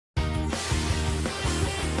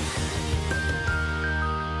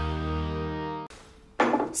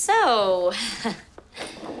So,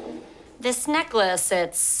 this necklace,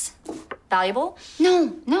 it's valuable?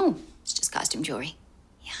 No. It's just costume jewelry.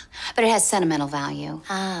 Yeah, but it has sentimental value.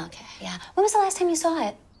 Ah, okay. Yeah. When was the last time you saw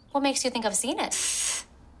it? What makes you think I've seen it?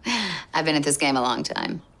 I've been at this game a long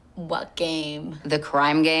time. What game? The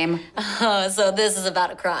crime game. Oh, so this is about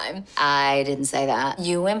a crime. I didn't say that.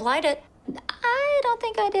 You implied it. I don't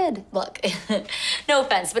think I did. Look, no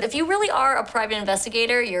offense, but if you really are a private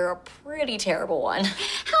investigator, you're a pretty terrible one.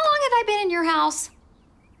 How long have I been in your house?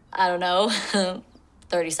 I don't know,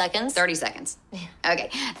 30 seconds? 30 seconds.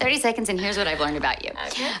 Okay, 30 seconds, and here's what I've learned about you.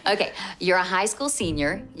 Okay, you're a high school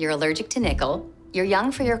senior, you're allergic to nickel, you're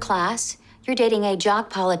young for your class, you're dating a jock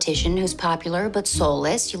politician who's popular but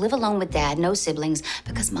soulless, you live alone with dad, no siblings,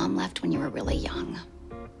 because mom left when you were really young.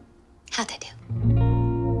 How'd I do?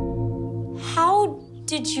 How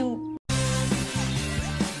did you